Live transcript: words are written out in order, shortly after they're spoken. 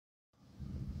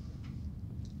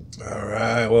All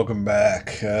right, welcome back.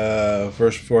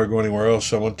 First, before I go anywhere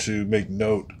else, I want to make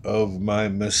note of my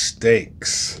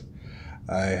mistakes.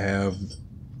 I have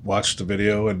watched the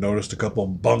video and noticed a couple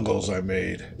of bungles I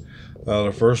made.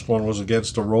 The first one was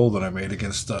against a roll that I made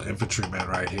against the infantryman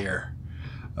right here.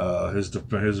 His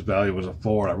value was a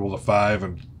 4. I rolled a 5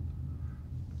 and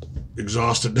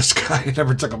exhausted this guy. I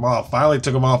never took him off. Finally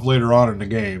took him off later on in the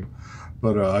game.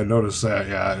 But I noticed that,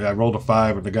 yeah, I rolled a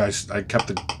 5 and I kept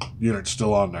the unit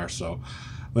still on there. So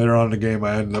later on in the game,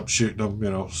 I ended up shooting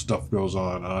them. Stuff goes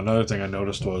on. Another thing I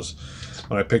noticed was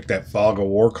when I picked that Fog of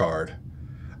War card,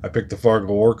 I picked the Fog of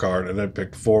War card and then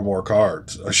picked 4 more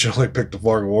cards. I should only pick the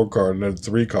Fog of War card and then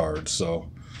 3 cards. So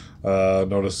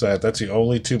notice that. That's the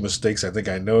only 2 mistakes I think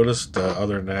I noticed.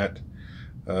 Other than that,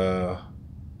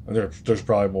 there's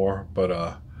probably more,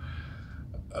 but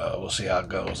we'll see how it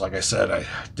goes. Like I said, I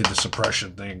did the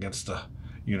suppression thing against the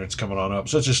units coming on up.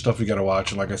 So it's just stuff you got to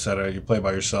watch. And like I said, you play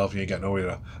by yourself. You ain't got nobody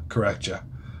to correct you.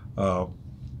 On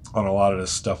a lot of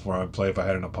this stuff where I play, if I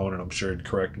had an opponent, I'm sure he'd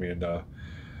correct me and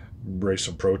raise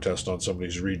some protest on some of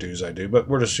these redos I do. But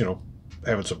we're just,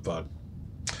 having some fun.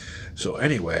 So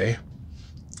anyway,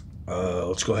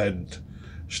 let's go ahead and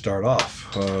start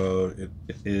off. It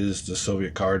is the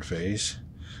Soviet card phase.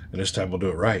 And this time we'll do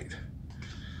it right.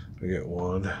 We get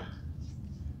 1,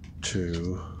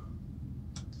 2,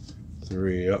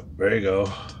 3. Up, there you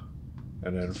go,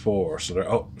 and then 4. So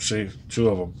there. Oh, see, 2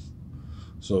 of them.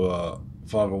 So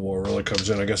Fog of War really comes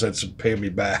in. I guess that's pay me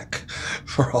back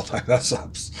for all my mess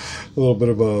ups. A little bit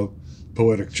of a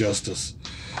poetic justice.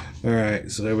 All right,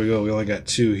 so there we go. We only got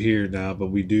 2 here now, but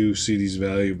we do see these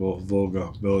valuable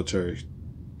Volga military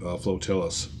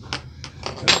flotillas.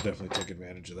 And I'll definitely take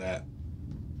advantage of that.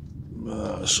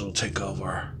 So we'll take all of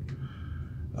our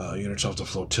units off the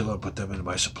flotilla and put them into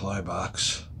my supply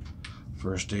box.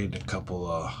 First aid and a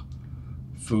couple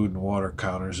food and water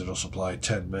counters that'll supply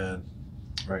 10 men.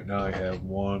 Right now I have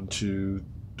 1, 2,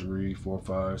 3, 4,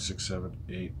 5, 6, 7,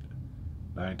 8,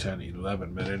 9, 10,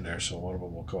 11 men in there, so one of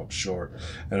them will come up short.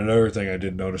 And another thing I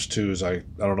did notice too is I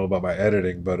don't know about my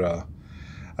editing, but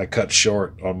I cut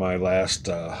short on my last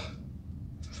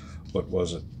what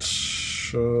was it?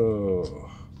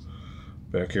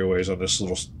 Back here ways on this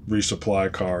little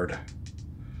resupply card.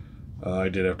 I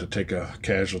did have to take a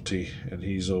casualty, and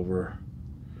he's over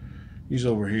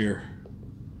here.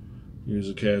 He was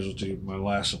a casualty. My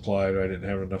last supply, I didn't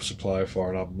have enough supply for,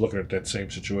 and I'm looking at that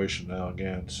same situation now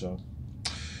again. So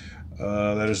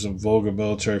that is the Volga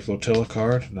military flotilla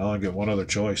card. Now I get one other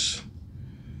choice,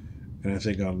 and I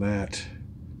think on that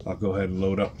I'll go ahead and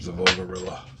load up the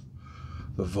Volgarilla.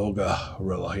 The Volga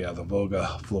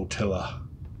flotilla.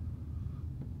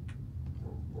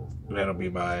 That'll be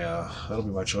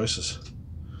my choices.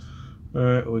 All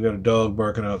right, we got a dog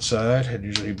barking outside, and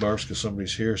usually he barks because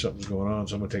somebody's here, something's going on.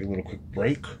 So I'm gonna take a little quick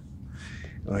break.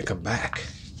 When I come back,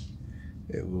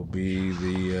 it will be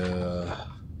the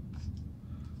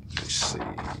let me see.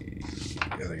 I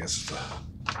think it's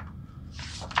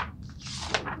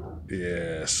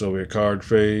the Soviet card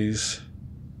phase,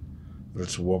 but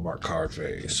it's a Walmart card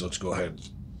phase. So let's go ahead and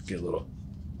get a little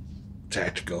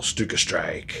tactical Stuka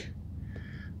strike.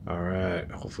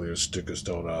 Alright, hopefully the Stukas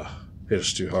don't hit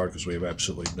us too hard because we have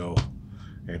absolutely no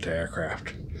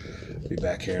anti-aircraft. Be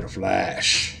back here in a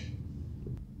flash.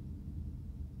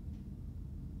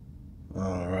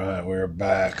 Alright, we're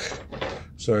back.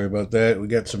 Sorry about that. We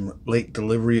got some late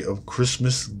delivery of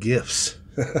Christmas gifts.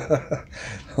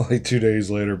 Only 2 days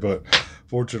later, but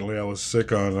fortunately I was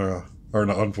sick on, or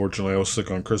not, unfortunately I was sick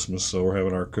on Christmas, so we're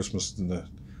having our Christmas in a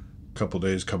couple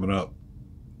days coming up.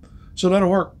 So that'll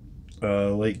work.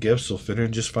 Late gifts will fit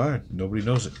in just fine. Nobody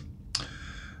knows it.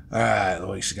 Alright,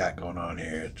 what we got going on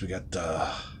here? We got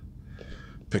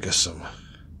pick us some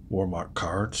Warmark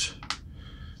cards.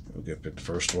 We'll get the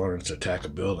first one, and it's attack a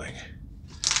building.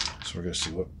 So we're going to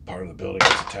see what part of the building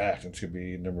gets attacked. It's going to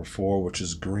be number 4, which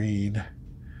is green.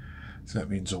 So that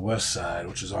means the west side,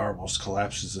 which is almost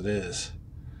collapsed as it is.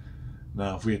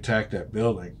 Now, if we attack that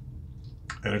building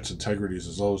and its integrity is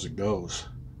as low as it goes,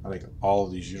 I think all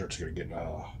of these units are going to get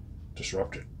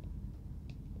disrupted.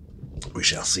 We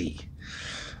shall see.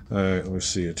 Alright, let's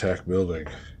see. Attack building.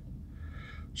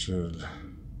 Should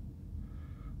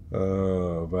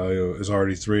value is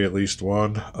already 3, at least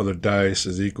 1. Other dice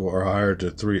is equal or higher to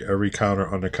 3. Every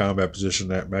counter on the combat position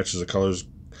that matches the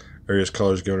area's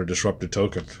colors given a disrupted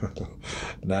token.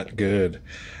 Not good.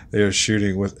 They are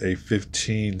shooting with a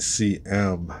 15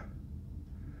 cm.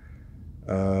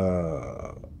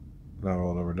 Not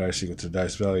roll number dice equal to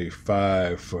dice value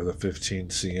 5 for the 15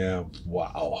 cm.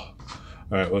 Wow.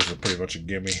 Alright, was pretty much a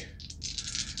gimme.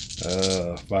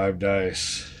 5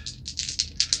 dice.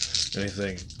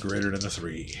 anything greater than a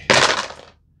 3.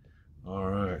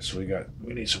 Alright, so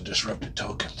we need some disrupted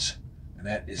tokens. And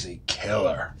that is a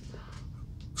killer.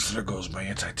 So there goes my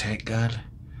anti-tank gun,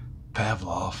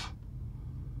 Pavlov,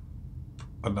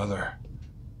 another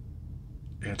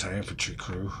anti-infantry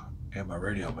crew, and my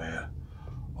radio man,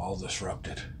 all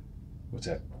disrupted with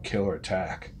that killer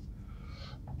attack.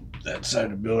 That side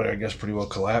of the building, I guess, pretty well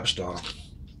collapsed on them.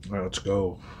 All right, let's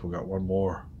go. We got one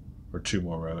more, or 2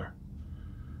 more rather.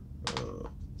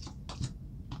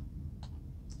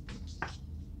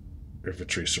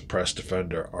 Infantry suppressed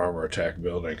defender, armor attack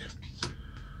building.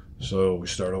 So we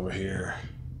start over here,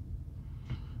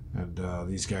 and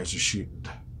these guys are shooting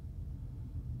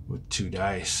with 2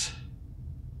 dice,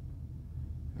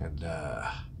 and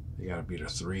they gotta beat a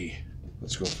 3.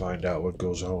 Let's go find out what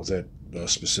goes on with it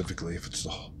specifically, if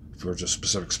there's a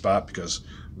specific spot, because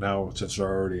now since they're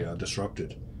already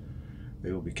disrupted,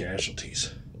 they will be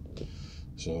casualties.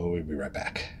 So we'll be right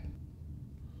back.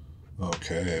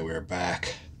 Okay, we're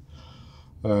back.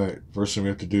 Alright, first thing we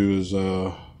have to do is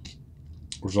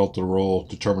result of the roll,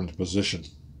 determine the position.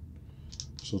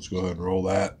 So let's go ahead and roll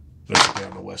that. Let's be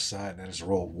on the west side, and that is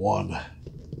roll 1.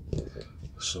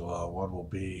 So 1 will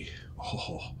be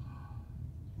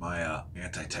my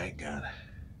anti-tank gun.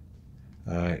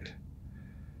 Alright.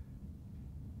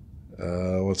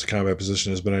 Once the combat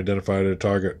position has been identified at a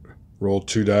target, roll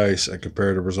 2 dice and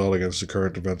compare the result against the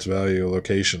current defense value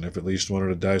location. If at least one of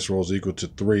the dice rolls equal to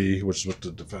 3, which is what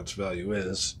the defense value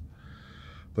is,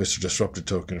 place a disrupted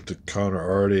token. If the counter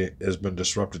already has been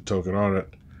disrupted token on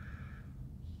it,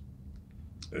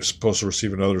 it's supposed to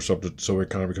receive another disrupted, so it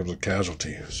kind of becomes a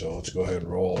casualty. So let's go ahead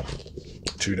and roll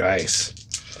 2 dice.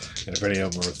 And if any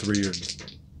of them are 3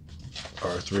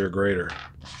 or greater,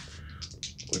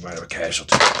 we might have a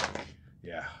casualty.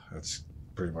 Yeah, that's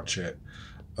pretty much it.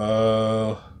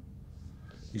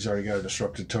 He's already got a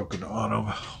disrupted token on him.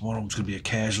 One of them's going to be a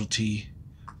casualty,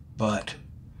 but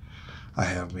I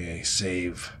have me a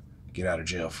save, get out of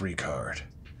jail free card.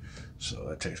 So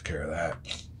that takes care of that.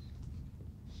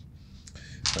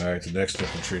 Alright, the next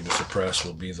infantry to suppress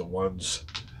will be the ones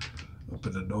up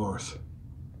in the north.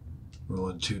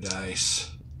 Rolling 2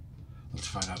 dice. Let's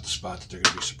find out the spot that they're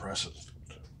going to be suppressing.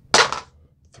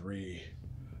 3.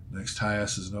 Next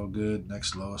highest is no good.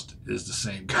 Next lowest is the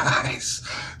same guys.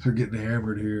 They're getting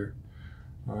hammered here.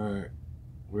 Alright,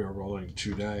 we are rolling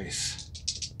 2 dice.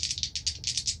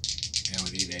 And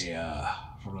we need a,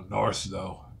 from the north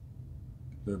though,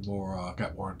 they're more,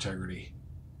 got more integrity.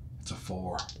 It's a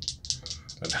 4.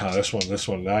 And this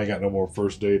one, now I got no more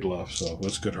first aid left, so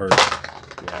this could hurt.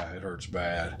 Yeah, it hurts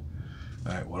bad.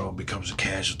 Alright, one of them becomes a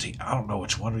casualty. I don't know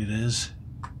which one it is,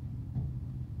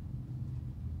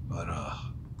 but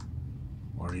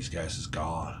one of these guys is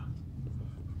gone.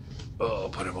 Oh, I'll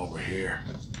put him over here.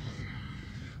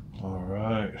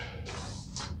 Alright.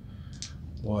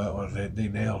 Well, that one, they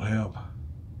nailed him.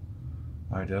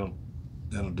 Alright,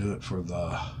 that'll do it for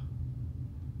the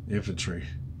infantry.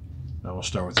 Now we'll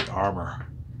start with the armor.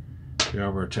 The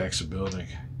armor attacks the building.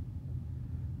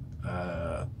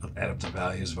 Add up the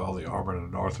values of all the armor in the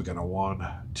north. We got a 1,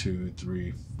 2,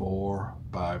 3, 4,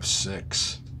 5,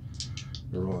 6.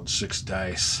 We're rolling 6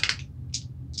 dice.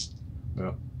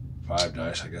 Well, 5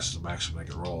 dice, I guess, is the maximum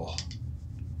they can roll.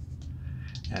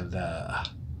 And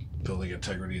building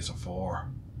integrity is a 4.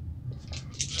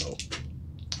 So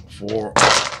 4 or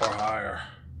higher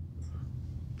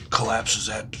collapses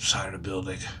that side of the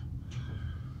building.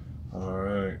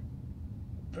 Alright,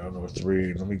 down to a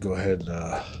 3. Let me go ahead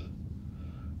and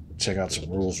check out some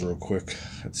rules real quick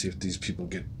and see if these people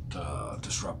get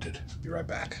disrupted. Be right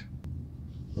back.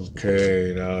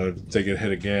 Okay, now if they get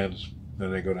hit again,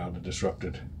 then they go down to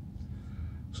disrupted.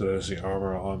 So there's the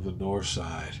armor on the north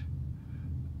side.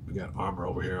 We got armor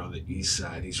over here on the east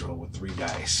side. He's rolling with 3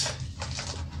 dice.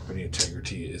 And the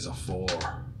integrity is a 4.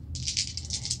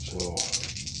 So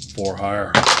 4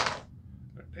 higher.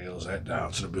 That nails that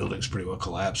down. So the building's pretty well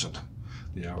collapsing.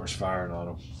 The armor's firing on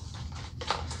them.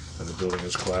 And the building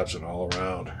is collapsing all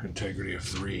around. Integrity of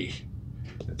 3.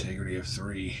 Integrity of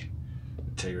 3.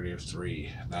 Integrity of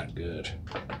 3. Not good.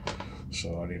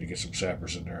 So I need to get some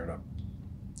sappers in there to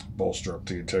bolster up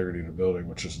the integrity of the building,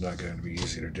 which is not going to be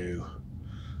easy to do.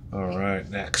 Alright,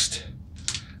 next.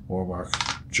 Warmark.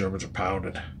 Germans are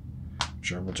pounding.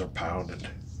 Germans are pounding.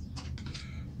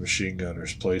 Machine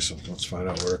gunners, place them. Let's find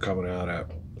out where they're coming out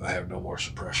at. I have no more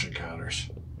suppression counters.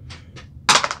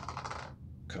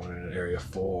 Coming in at area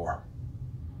 4.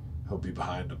 He'll be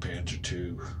behind the Panzer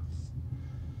II.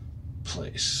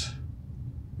 Place.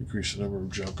 Increase the number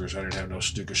of junkers. I didn't have no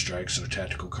Stuka strikes, so the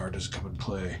tactical card doesn't come in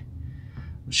play.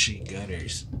 Machine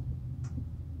gunners.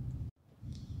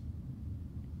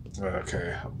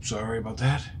 Okay, I'm sorry about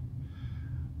that.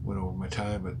 Went over my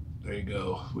time, but there you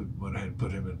go. We went ahead and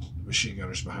put him in machine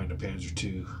gunners behind the Panzer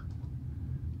II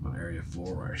on Area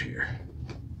 4 right here.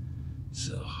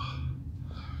 So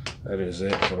that is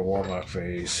it for the warm-up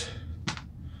phase.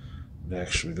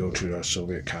 Next, we go to our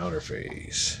Soviet counter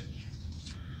phase.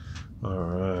 All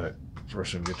right,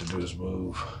 first thing we get to do is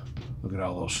move. Look at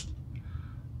all those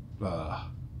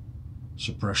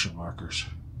suppression markers.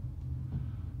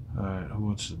 All right, who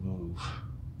wants to move?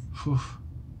 Whew.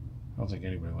 I don't think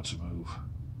anybody wants to move.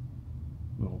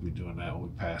 We won't be doing that. We'll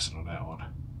be passing on that one.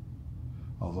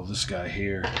 Although this guy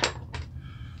here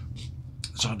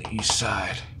is on the east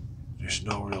side. There's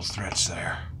no real threats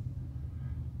there.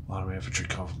 A lot of infantry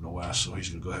come from the west, so he's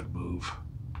going to go ahead and move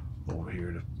over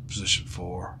here to position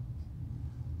 4.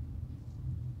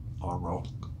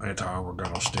 Anti-armor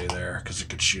gun will stay there because it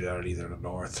could shoot out at either the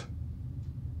north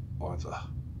or the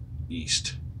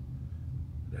east.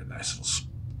 That nice little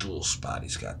dual spot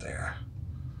he's got there.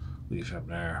 Leave him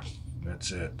there.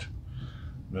 That's it.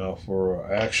 Now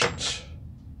for actions,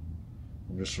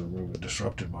 I'm just removing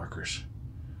disrupted markers.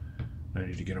 I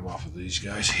need to get him off of these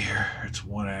guys here. It's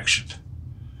one action.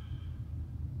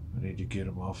 I need to get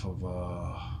him off of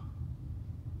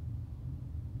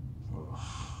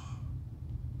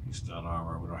he's not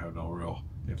armor. We don't have no real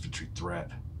infantry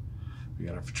threat. We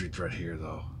got infantry threat here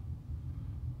though.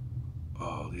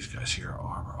 Oh, these guys here are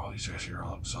armor. Oh, these guys here are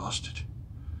all exhausted.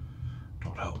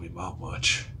 Don't help me out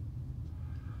much.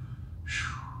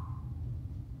 Whew.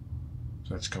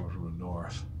 So that's coming from the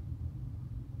north.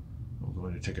 I'm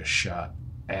going to take a shot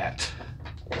at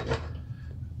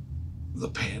the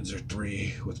Panzer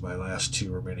III with my last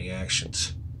 2 remaining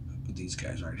actions. These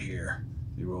guys right here.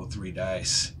 They roll 3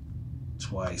 dice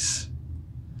twice,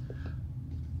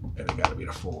 and it got to be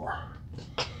a 4.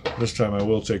 This time I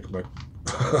will take my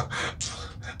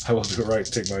I will do it right,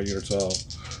 take my units off.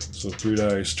 So 3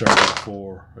 dice, try to get a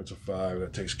 4. That's a 5.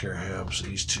 That takes care of him. So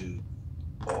these 2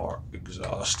 are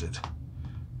exhausted.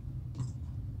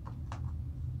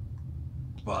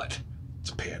 But it's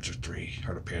a Panzer III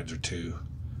or the Panzer II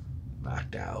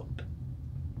knocked out.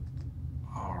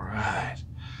 All right,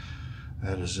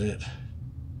 that is it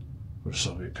for the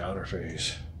Soviet counter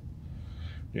phase.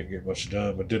 Didn't get much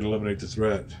done, but did eliminate the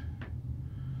threat.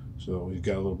 So we've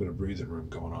got a little bit of breathing room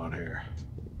going on here.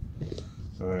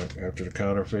 All right, after the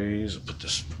counter phase, I'll put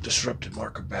this disrupted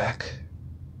marker back.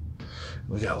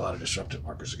 We got a lot of disrupted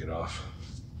markers to get off.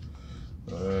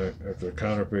 All right, after the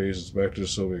counter phase, it's back to the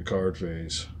Soviet card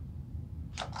phase.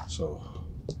 So,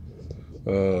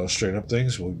 straighten up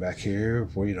things. We'll be back here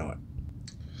before you know it.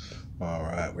 All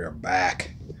right, we are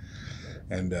back.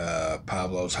 And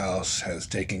Pavlovs House has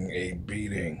taken a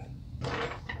beating.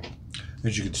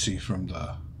 As you can see from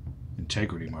the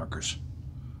integrity markers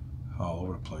all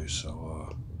over the place.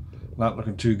 So, not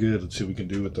looking too good. Let's see what we can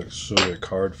do with the Soviet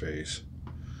card phase.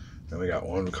 Then we got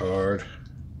 1 card.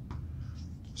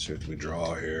 Let's see what we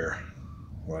draw here.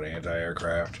 What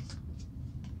anti-aircraft?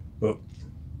 Oh,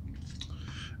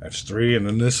 that's 3, and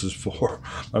then this is 4.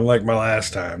 Unlike my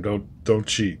last time, don't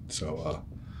cheat. So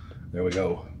there we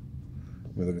go.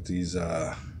 Let me look at these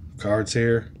cards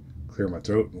here. Clear my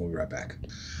throat, and we'll be right back.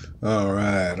 All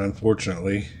right.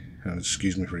 Unfortunately, and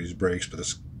excuse me for these breaks, but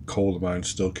this cold of mine's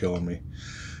still killing me.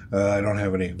 I don't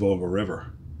have any Volga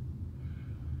River,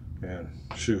 and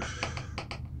shoot.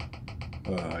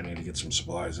 I need to get some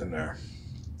supplies in there.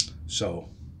 So,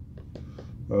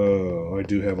 I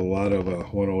do have a lot of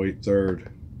 108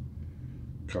 3rd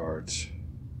cards.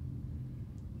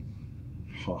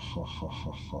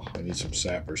 I need some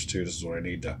sappers too. This is what I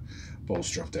need to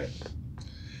bolster up that.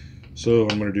 So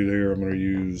what I'm going to do there, I'm going to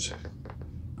use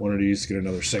one of these to get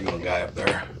another signal guy up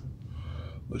there.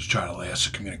 Let's try to lay us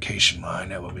a communication line.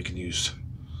 That way we can use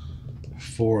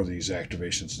 4 of these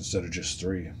activations instead of just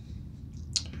 3.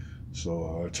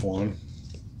 So it's 1.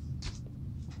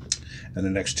 And the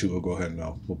next 2 will go ahead and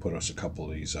we'll put us a couple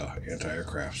of these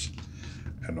anti-aircrafts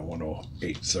and the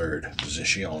 108 3rd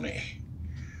Positione.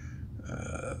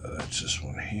 That's this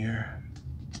one here.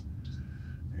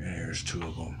 And here's 2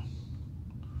 of them.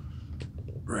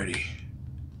 Ready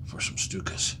for some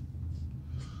Stukas.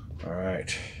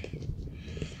 Alright.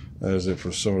 That is it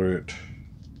for Soviet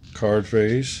card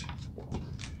phase.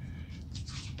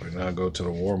 We now go to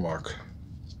the Warmark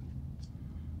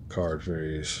card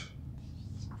phase.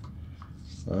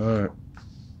 Alright.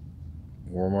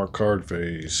 Warmark card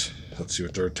phase. Let's see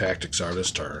what their tactics are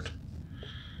this turn.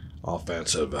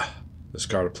 Offensive. This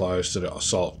card applies to the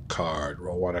assault card.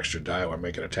 Roll 1 extra die when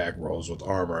making attack rolls with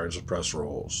armor and suppress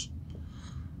rolls.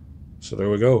 So there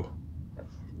we go.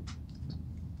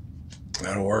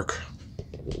 That'll work.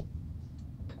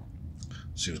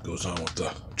 See what goes on with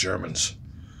the Germans.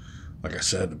 Like I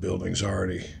said, the building's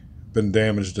already been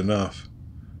damaged enough,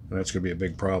 and that's going to be a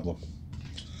big problem.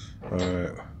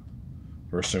 Alright,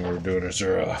 first thing we're doing is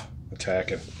they're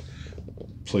attacking,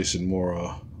 placing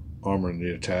more armor in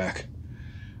the attack.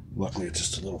 Luckily, it's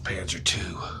just a little Panzer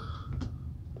II.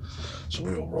 So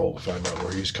we'll roll to find out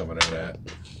where he's coming in at.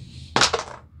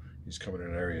 He's coming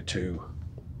in area 2.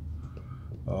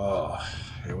 Oh,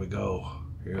 here we go.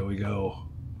 Here we go.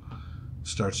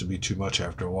 Starts to be too much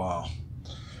after a while.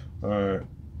 Alright,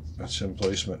 that's him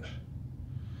placement.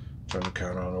 Trying to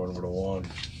count on over to 1.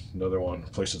 Another one,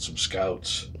 placing some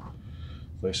scouts.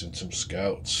 Placing some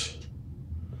scouts.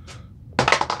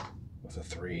 With a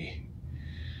 3.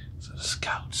 So the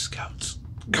scouts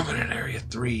coming in area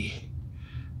 3.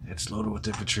 It's loaded with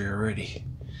infantry already.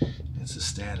 That's the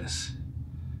status.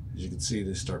 As you can see,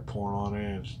 they start pouring on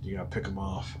in. You gotta pick them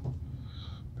off.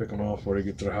 Pick them off before they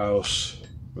get to the house.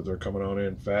 But they're coming on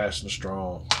in fast and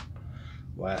strong.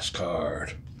 Last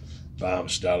card. Bomb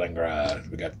Stalingrad.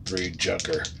 We got 3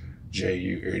 Junker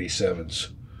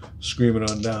Ju-87s screaming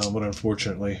on down, but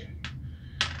unfortunately,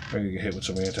 I'm gonna get hit with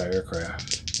some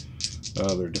anti-aircraft.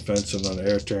 Their defensive on the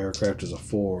anti-aircraft is a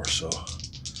 4, so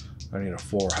I need a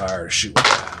 4 higher to shoot one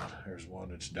down. There's one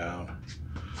that's down.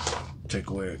 Take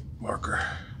away a marker.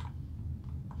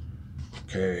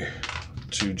 Okay,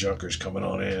 2 Junkers coming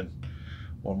on in.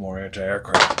 1 more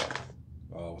anti-aircraft.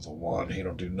 With a 1, he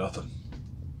don't do nothing.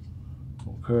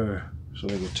 Okay, so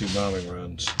they get 2 bombing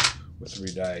runs with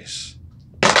 3 dice.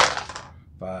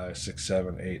 5, 6,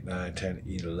 7, 8, 9, 10,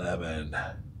 11.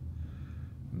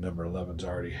 Number 11's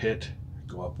already hit.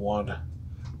 Go up 1,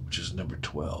 which is number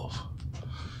 12.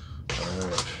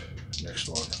 Alright, next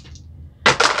one.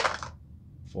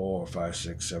 4, 5,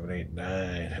 6, 7, 8,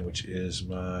 9, which is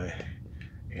my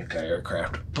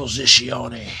anti-aircraft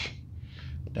positione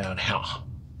down here.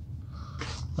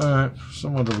 Alright,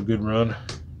 somewhat of a good run.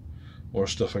 More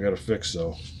stuff I gotta fix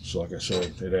though. So like I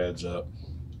said, it adds up.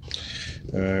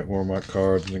 Alright, more of my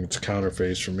cards. I think it's a counter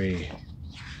phase for me.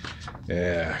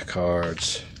 Yeah,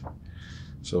 cards.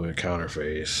 So we counter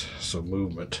phase. So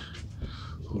movement.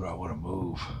 Who do I want to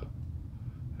move?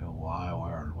 And why,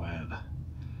 where, and when? I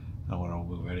don't want to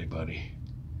move anybody.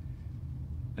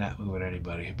 Not moving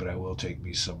anybody, but I will take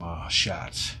me some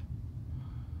shots.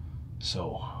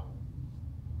 So,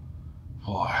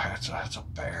 boy, that's a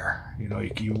bear. You know,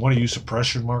 you want to use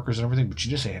suppression markers and everything, but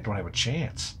you just don't have a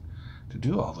chance to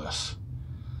do all this.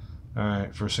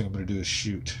 Alright, first thing I'm going to do is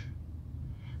shoot.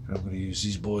 And I'm going to use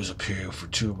these boys up here for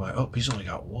 2 of my... Oh, he's only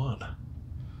got 1.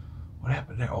 What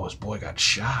happened there? Oh, his boy got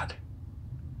shot.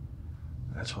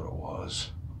 That's what it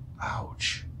was.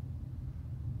 Ouch.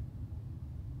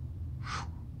 Whew.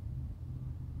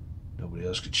 Nobody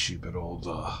else could shoot but old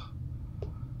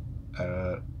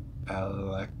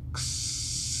Alexandrov.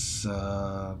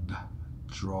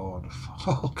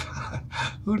 Oh, God.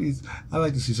 Who do you... I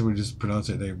like to see somebody just pronounce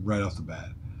that name right off the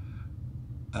bat.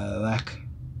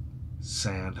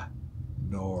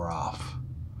 Sandnorov.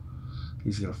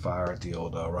 He's going to fire at the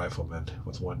old rifleman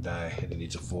with 1 die, and he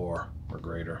needs a 4 or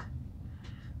greater.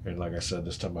 And like I said,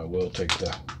 this time I will take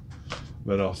the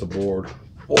men off the board.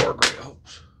 Or greater.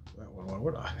 Oops. That one,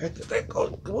 where the heck did that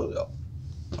go?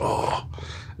 Oh,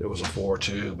 it was a 4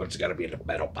 too, but it's got to be in the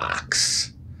metal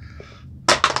box.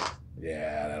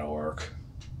 Yeah, that'll work.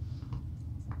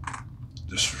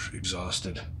 Just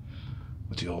exhausted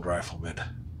with the old rifleman.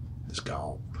 Is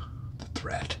gone. The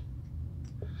threat.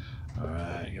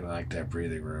 Alright, you like that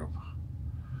breathing room.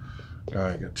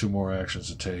 Alright, got 2 more actions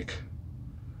to take.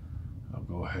 I'll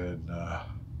go ahead and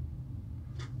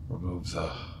remove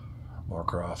the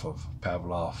marker off of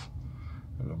Pavlov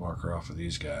and the marker off of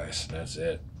these guys. That's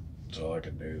it. That's all I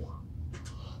can do.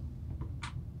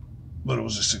 But it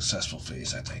was a successful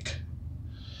phase, I think.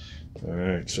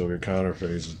 Alright, so your counter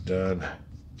phase is done.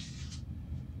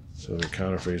 So the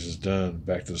counter phase is done.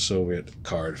 Back to the Soviet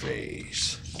card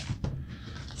phase.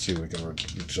 Let's see if we can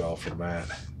resolve from that.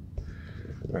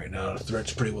 Right now, the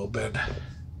threat's pretty well been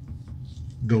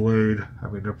delayed. I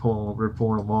mean, they're pouring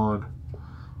them on.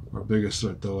 Our biggest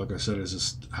threat, though, like I said, is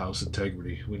this house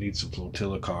integrity. We need some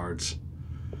flotilla cards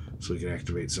so we can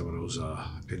activate some of those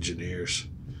engineers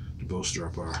to bolster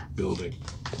up our building.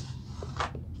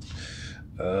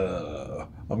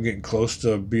 I'm getting close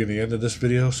to being the end of this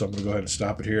video, so I'm going to go ahead and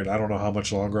stop it here. And I don't know how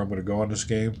much longer I'm going to go on this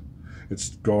game.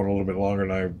 It's going a little bit longer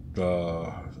than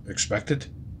I expected,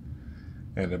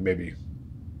 and it may be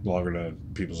longer than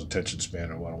people's attention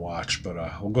span I want to watch. But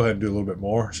we'll go ahead and do a little bit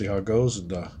more, see how it goes,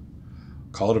 and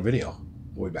call it a video.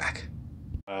 We'll be back.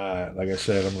 Like I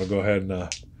said, I'm going to go ahead and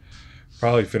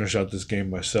Probably finish out this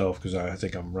game myself because I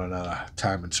think I'm running out of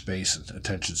time and space and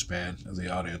attention span of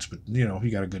the audience. But you know, you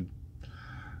got a good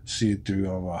see it through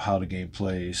on how the game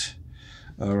plays.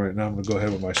 All right, now I'm gonna go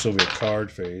ahead with my Soviet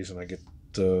card phase, and I get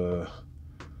 4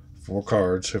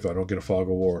 cards if I don't get a Fog of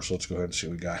War. So let's go ahead and see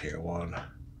what we got here. 1,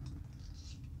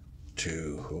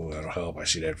 2. Oh, that'll help. I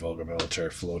see that Volga military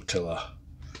flotilla.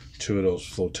 2 of those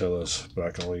flotillas, but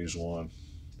I can only use 1.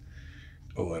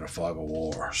 Oh, and a Fog of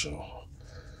War. So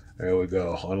there we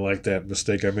go. Unlike that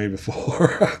mistake I made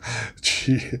before.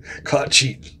 Caught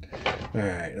cheating. All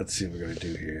right, let's see what we're going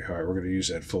to do here. All right, we're going to use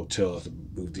that flotilla to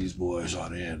move these boys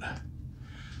on in.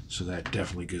 So that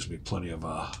definitely gives me plenty of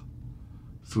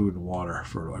food and water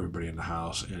for everybody in the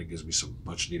house, and it gives me some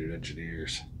much-needed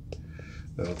engineers.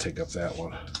 That'll take up that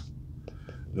one.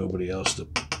 Nobody else to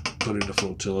put in the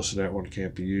flotilla, so that one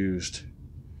can't be used.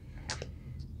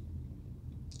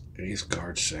 And he's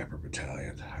Guard Sapper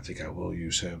Battalion. I think I will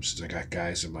use him since I got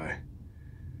guys in my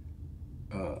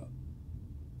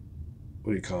what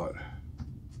do you call it?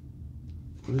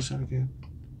 What is that again?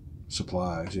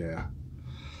 Supplies, yeah.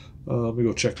 Let me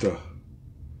go check the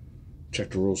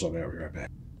rules on that. We'll be right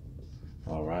back.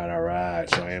 All right.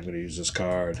 So I am going to use this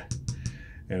card,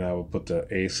 and I will put the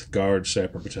 8th Guard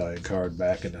Sapper Battalion card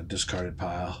back in the discarded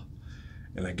pile,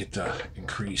 and I get to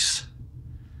increase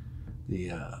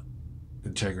the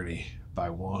integrity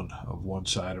by 1 of one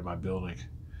side of my building.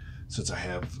 Since I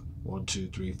have 1, 2,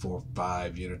 3, 4,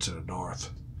 5 units in the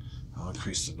north, I'll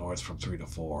increase the north from 3 to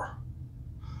 4.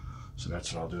 So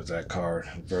that's what I'll do with that card.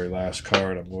 The very last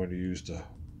card I'm going to use to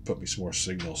put me some more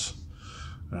signals.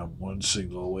 And I'm 1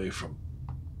 signal away from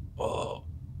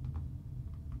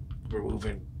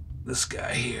removing this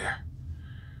guy here.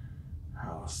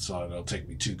 So it'll take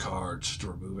me 2 cards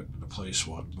to remove it and to place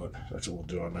 1, but that's what we'll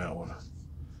do on that one.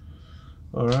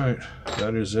 All right,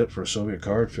 that is it for Soviet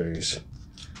card phase.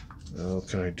 What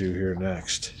can I do here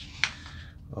next?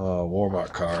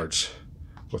 Warmark cards.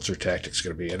 What's their tactics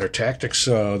going to be? And their tactics,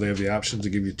 they have the option to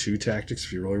give you 2 tactics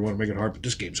if you really want to make it hard, but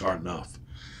this game's hard enough.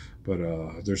 But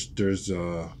there is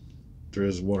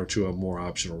 1 or 2 more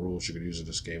optional rules you can use in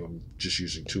this game. I'm just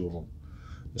using 2 of them.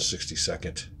 The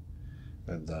 60-second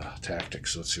and the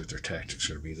tactics. Let's see what their tactics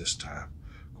are going to be this time.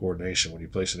 Coordination. When you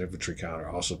place an infantry counter,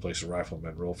 also place a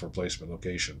rifleman. Roll for placement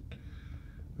location.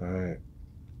 All right.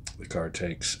 The card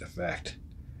takes effect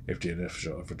if the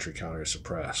initial infantry counter is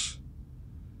suppressed.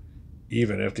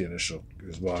 Even if the initial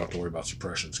is, well, I don't have to worry about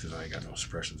suppressions because I ain't got no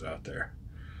suppressions out there.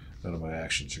 None of my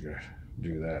actions are going to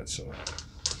do that. So,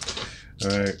 all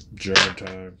right, German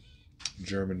time,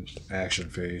 German action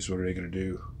phase. What are they going to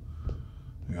do?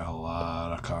 They got a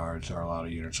lot of cards or a lot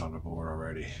of units on the board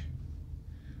already.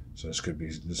 So this could be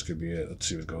it. Let's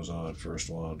see what goes on. First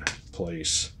one,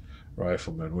 place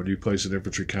rifleman. When you place an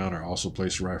infantry counter, also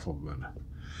place rifleman.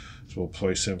 So we'll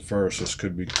place him first. This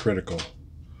could be critical.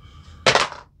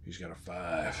 He's got a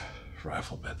 5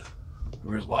 rifleman.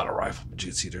 There's a lot of riflemen. You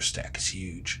can see their stack is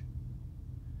huge.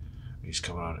 He's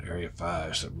coming on area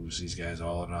 5, so that moves these guys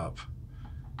all in up.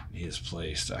 He is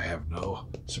placed. I have no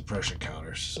suppression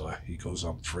counters, so he goes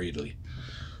on freely.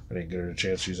 I didn't get a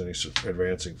chance to use any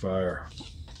advancing fire.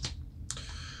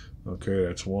 Okay,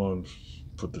 that's 1.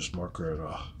 Put this marker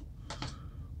at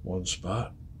 1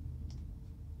 spot.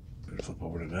 And flip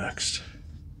over to next.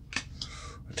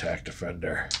 Attack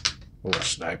defender. Oh, a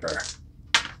sniper.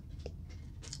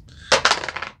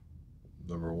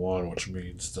 Number 1, which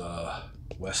means the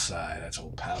west side. That's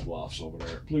old Pavlovs over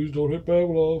there. Please don't hit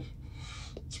Pavlov.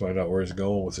 Let's find out where he's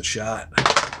going with the shot.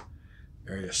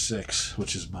 Area 6,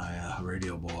 which is my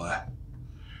radio boy.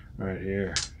 Right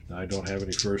here. Now, I don't have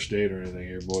any first aid or anything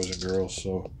here, boys and girls,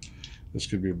 so this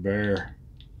could be a bear.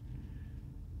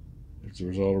 If the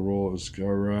result of roll is all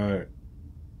right.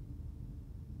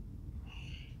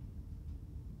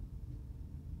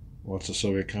 Once the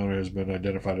Soviet counter has been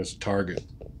identified as a target,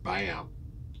 bam.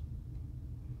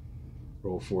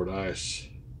 Roll 4 dice.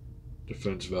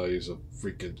 Defense values of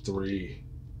freaking 3.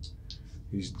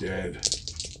 He's dead.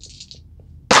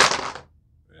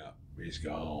 Yeah, he's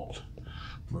gone.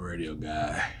 My radio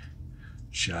guy.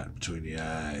 Shot between the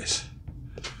eyes.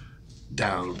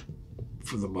 Down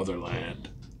for the motherland.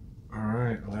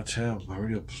 Alright, well that's him. My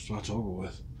radio spot's over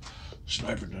with.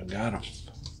 Sniper done got him.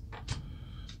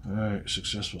 Alright,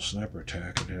 successful sniper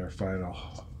attack, and our final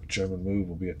German move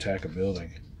will be attack a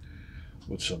building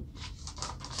with some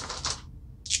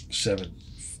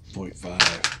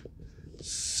 7.5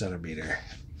 centimeter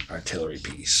artillery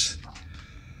piece.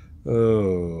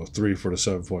 Oh, 3 for the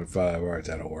 7.5. Alright,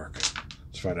 that'll work.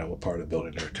 Let's find out what part of the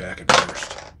building they're attacking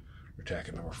first. We're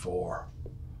attacking number 4,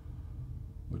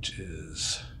 which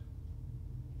is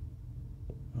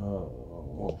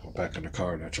Oh, we're back in the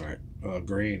card. That's right.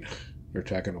 Green. They're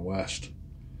attacking the west.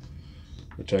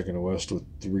 They're attacking the west with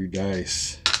 3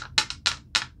 dice.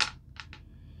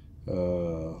 3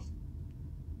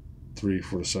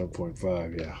 for the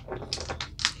 7.5. Yeah.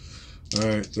 All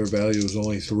right. Their value is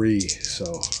only 3, so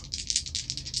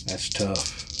that's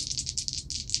tough.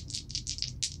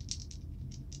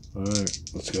 All right.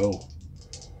 Let's go.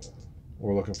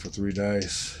 We're looking for 3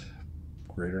 dice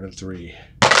greater than 3.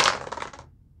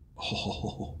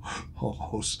 Oh,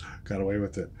 almost got away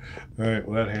with it. All right,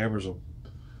 well, that hammers will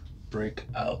break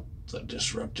out the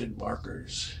disrupted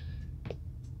markers.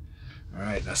 All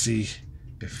right, now see,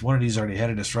 if one of these already had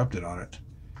a disrupted on it,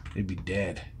 it'd be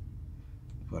dead.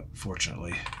 But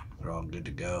fortunately, they're all good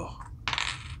to go.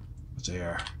 But they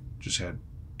are. Just had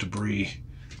debris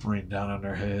rain down on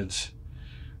their heads.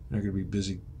 They're going to be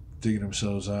busy digging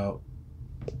themselves out.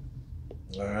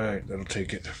 All right, that'll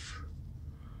take it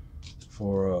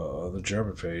for the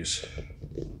German phase.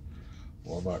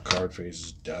 Well, my card phase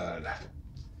is done.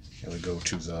 And we go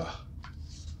to the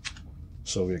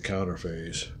Soviet counter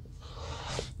phase.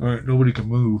 All right, nobody can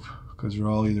move because they're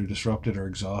all either disrupted or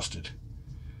exhausted.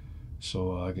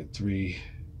 So I get 3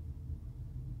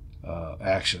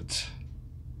 actions.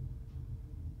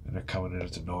 And they're coming in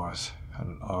at the north. And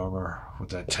an armor with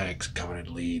that tank coming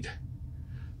in lead.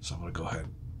 So I'm going to go ahead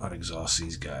and unexhaust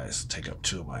these guys. Take up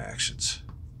 2 of my actions.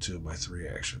 2 of my 3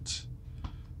 actions.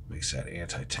 Makes that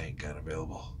anti-tank gun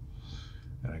available.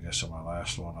 And I guess on my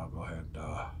last one, I'll go ahead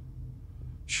and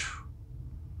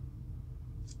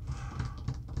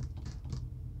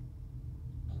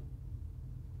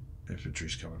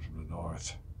infantry's coming from the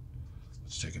north.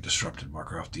 Let's take a disrupted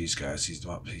marker off these guys. He's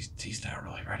not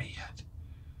really ready yet.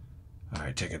 All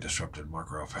right, take a disrupted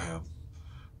marker off of him.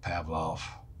 Pavlov.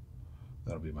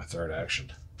 That'll be my 3rd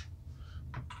action.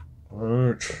 All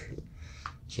right.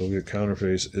 Soviet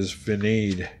counterface is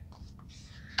finished.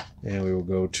 And we will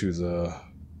go to the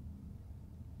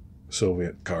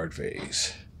Soviet card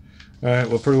phase. All right,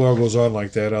 well, pretty well goes on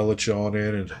like that. I'll let you on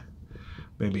in and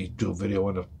maybe do a video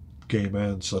when the game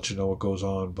ends, let you know what goes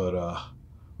on. But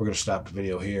we're going to stop the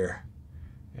video here.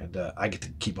 And I get to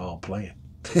keep on playing.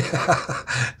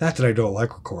 Not that I don't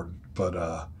like recording, but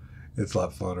it's a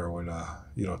lot funner when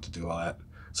you don't have to do all that.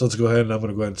 So let's go ahead, and I'm going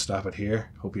to go ahead and stop it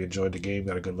here. Hope you enjoyed the game,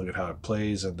 got a good look at how it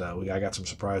plays, and I got some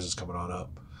surprises coming on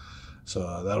up.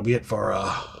 So that'll be it for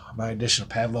my edition of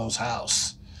Pavlovs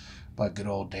House by good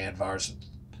old Dan Varson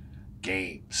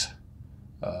Games.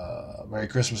 Merry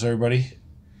Christmas, everybody,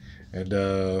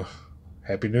 and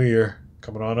Happy New Year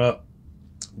coming on up.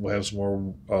 We'll have some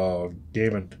more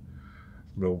gaming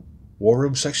from the War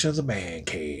Room section of the Man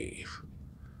Cave.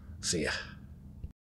 See ya.